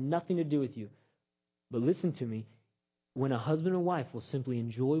valuable. It has nothing to do with you. But listen to me. When a husband and wife will simply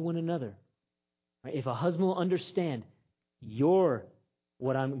enjoy one another, right? If a husband will understand, you're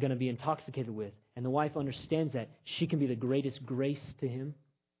what I'm going to be intoxicated with, and the wife understands that, she can be the greatest grace to him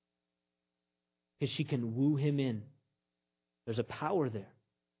because she can woo him in. There's a power there.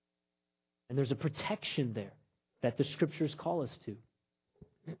 And there's a protection there that the Scriptures call us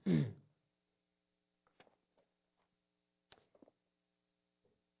to.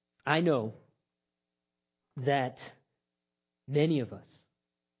 I know that many of us,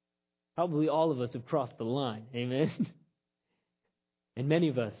 probably all of us, have crossed the line. Amen? And many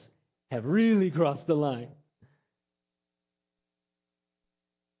of us have really crossed the line.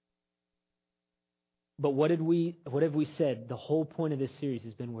 But what have we said? The whole point of this series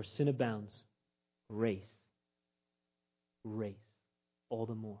has been where sin abounds, grace all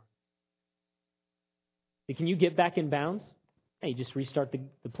the more. Can you get back in bounds? Hey, you just restart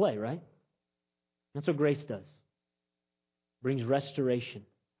the play, right? That's what grace does. Brings restoration.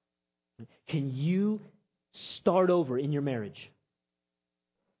 Can you start over in your marriage?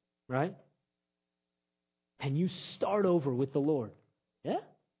 Right? Can you start over with the Lord? Yeah,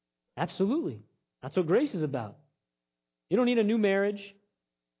 absolutely. That's what grace is about. You don't need a new marriage.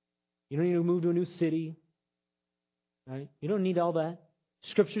 You don't need to move to a new city. Right? You don't need all that.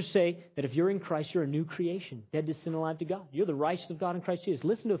 Scriptures say that if you're in Christ, you're a new creation, dead to sin, alive to God. You're the righteousness of God in Christ Jesus.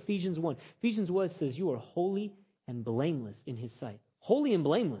 Listen to Ephesians 1. Ephesians 1 says you are holy and blameless in His sight. Holy and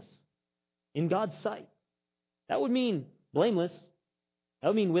blameless in God's sight. That would mean blameless. That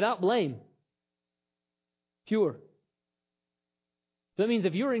would mean without blame. Pure. So that means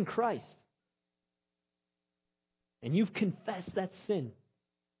if you're in Christ and you've confessed that sin,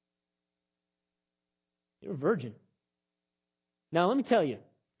 you're a virgin. Now, let me tell you,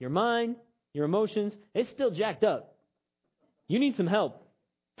 your mind, your emotions, it's still jacked up. You need some help.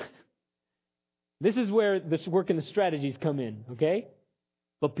 This is where this work and the strategies come in, okay?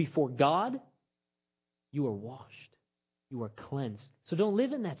 But before God, you are washed. You are cleansed. So don't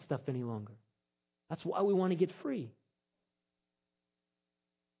live in that stuff any longer. That's why we want to get free.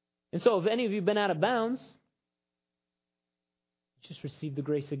 And so if any of you have been out of bounds, just receive the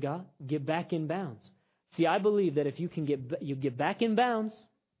grace of God. Get back in bounds. See, I believe that if you can get back in bounds,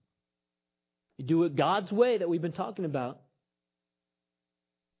 you do it God's way that we've been talking about,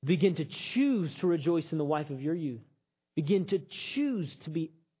 begin to choose to rejoice in the wife of your youth. Begin to choose to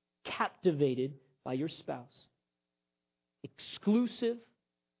be captivated by your spouse. Exclusive,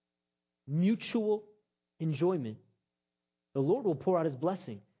 mutual enjoyment. The Lord will pour out His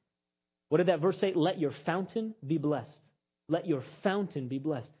blessing. What did that verse say? Let your fountain be blessed. Let your fountain be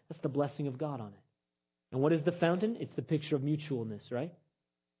blessed. That's the blessing of God on it. And what is the fountain? It's the picture of mutualness, right?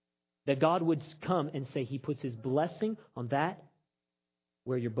 That God would come and say He puts His blessing on that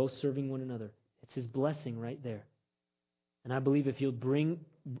where you're both serving one another. It's His blessing right there. And I believe if you'll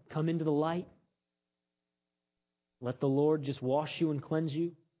come into the light, let the Lord just wash you and cleanse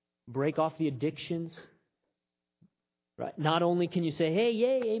you, break off the addictions. Right? Not only can you say, hey,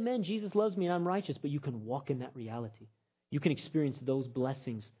 yay, amen, Jesus loves me and I'm righteous, but you can walk in that reality. You can experience those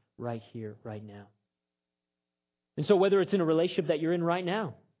blessings right here, right now. And so whether it's in a relationship that you're in right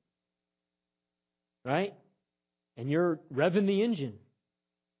now, right? And you're revving the engine.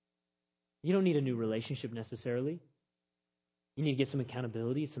 You don't need a new relationship necessarily. You need to get some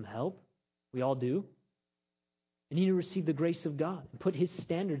accountability, some help. We all do. And you need to receive the grace of God and put His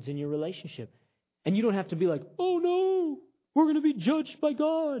standards in your relationship. And you don't have to be like, oh no, we're going to be judged by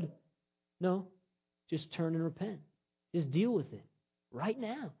God. No, just turn and repent. Just deal with it right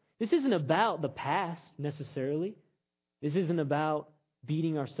now. This isn't about the past necessarily. This isn't about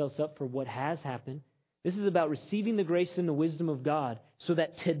beating ourselves up for what has happened. This is about receiving the grace and the wisdom of God so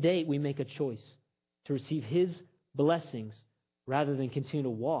that today we make a choice to receive His blessings rather than continue to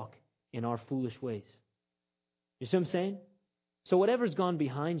walk in our foolish ways. You see what I'm saying? So whatever's gone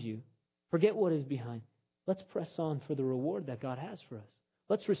behind you, forget what is behind. Let's press on for the reward that God has for us.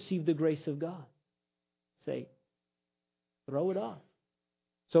 Let's receive the grace of God. Say, throw it off.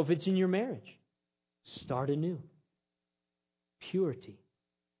 So if it's in your marriage, start anew. Purity.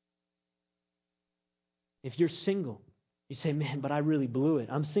 If you're single, you say, man, but I really blew it.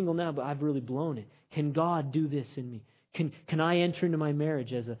 I'm single now, but I've really blown it. Can God do this in me? Can I enter into my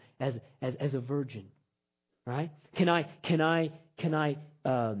marriage as a virgin? Right? Can I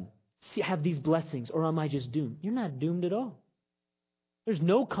have these blessings, or am I just doomed? You're not doomed at all. There's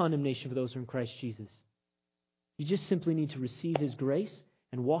no condemnation for those who are in Christ Jesus. You just simply need to receive His grace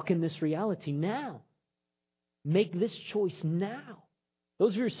and walk in this reality now. Make this choice now.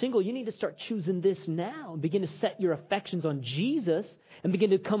 Those of you who are single, you need to start choosing this now and begin to set your affections on Jesus and begin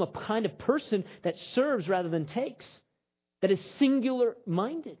to become a kind of person that serves rather than takes, that is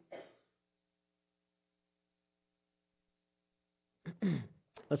singular-minded.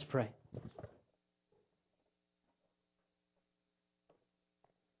 Let's pray.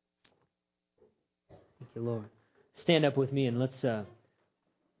 Thank you, Lord. Stand up with me and let's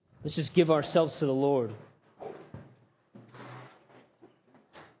just give ourselves to the Lord.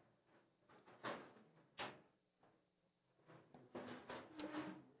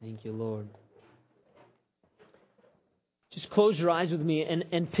 Thank you, Lord. Just close your eyes with me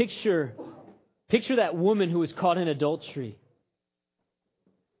and picture that woman who was caught in adultery.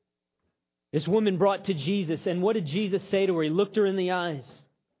 This woman brought to Jesus, and what did Jesus say to her? He looked her in the eyes.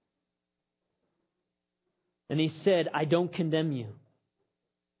 And He said, I don't condemn you.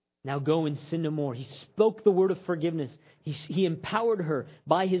 Now go and sin no more. He spoke the word of forgiveness. He empowered her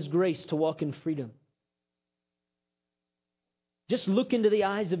by His grace to walk in freedom. Just look into the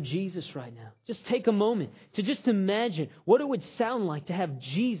eyes of Jesus right now. Just take a moment to just imagine what it would sound like to have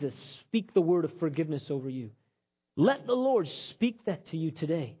Jesus speak the word of forgiveness over you. Let the Lord speak that to you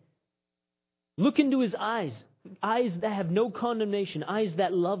today. Look into His eyes, eyes that have no condemnation, eyes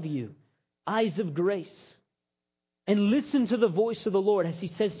that love you, eyes of grace. And listen to the voice of the Lord as He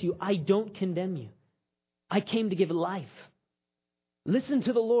says to you, I don't condemn you. I came to give life. Listen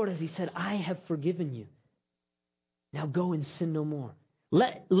to the Lord as He said, I have forgiven you. Now go and sin no more.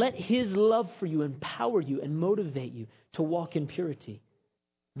 Let His love for you empower you and motivate you to walk in purity.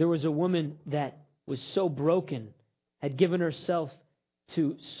 There was a woman that was so broken, had given herself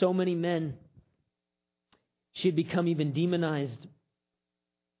to so many men. She had become even demonized.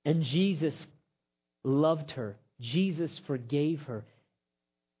 And Jesus loved her. Jesus forgave her.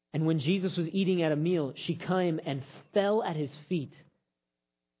 And when Jesus was eating at a meal, she came and fell at His feet.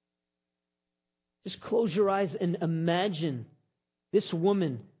 Just close your eyes and imagine this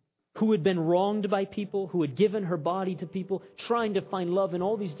woman who had been wronged by people, who had given her body to people, trying to find love in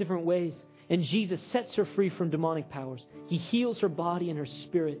all these different ways. And Jesus sets her free from demonic powers. He heals her body and her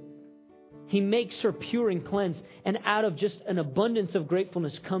spirit. He makes her pure and cleansed. And out of just an abundance of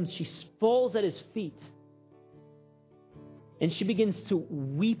gratefulness comes, she falls at His feet. And she begins to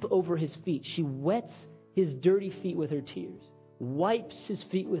weep over His feet. She wets His dirty feet with her tears, wipes His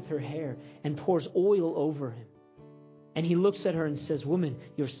feet with her hair, and pours oil over Him. And He looks at her and says, "Woman,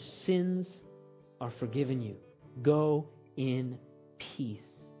 your sins are forgiven you. Go in peace."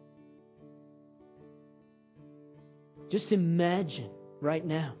 Just imagine right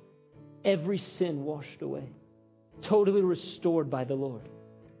now every sin washed away, totally restored by the Lord.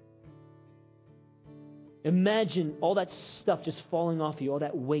 Imagine all that stuff just falling off you, all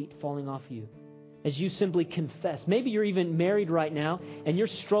that weight falling off you, as you simply confess. Maybe you're even married right now and you're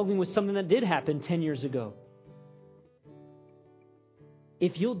struggling with something that did happen 10 years ago.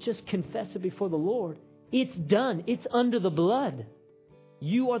 If you'll just confess it before the Lord, it's done. It's under the blood.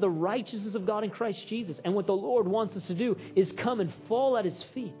 You are the righteousness of God in Christ Jesus. And what the Lord wants us to do is come and fall at His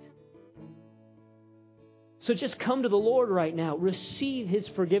feet. So just come to the Lord right now. Receive His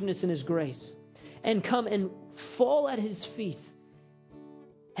forgiveness and His grace. And come and fall at His feet.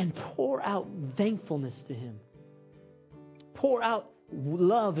 And pour out thankfulness to Him. Pour out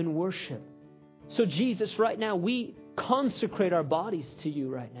love and worship. So Jesus, right now, we consecrate our bodies to You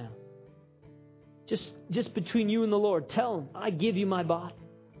right now. Just between you and the Lord, tell Him, I give You my body.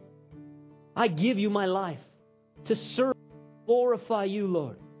 I give You my life to serve, glorify You,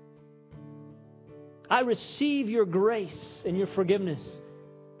 Lord. I receive Your grace and Your forgiveness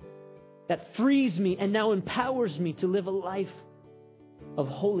that frees me and now empowers me to live a life of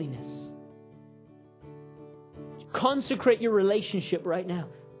holiness. Consecrate your relationship right now.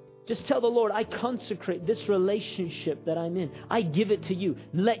 Just tell the Lord, I consecrate this relationship that I'm in. I give it to You.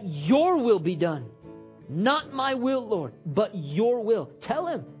 Let Your will be done. Not my will, Lord, but Your will. Tell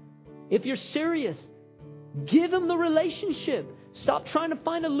Him. If you're serious, give Him the relationship. Stop trying to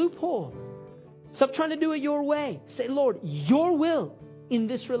find a loophole. Stop trying to do it your way. Say, Lord, Your will in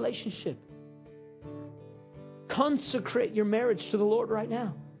this relationship. Consecrate your marriage to the Lord right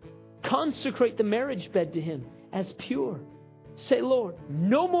now. Consecrate the marriage bed to Him as pure. Say, Lord,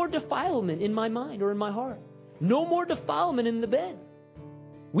 no more defilement in my mind or in my heart. No more defilement in the bed.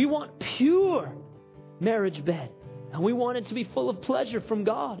 We want pure marriage bed. And we want it to be full of pleasure from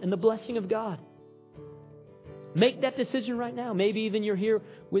God and the blessing of God. Make that decision right now. Maybe even you're here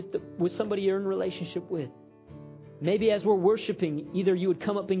with somebody you're in a relationship with. Maybe as we're worshiping, either you would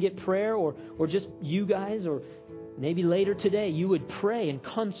come up and get prayer or just you guys, or maybe later today you would pray and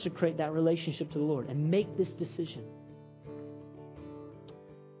consecrate that relationship to the Lord and make this decision.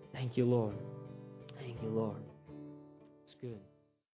 Thank You, Lord. Thank You, Lord. It's good.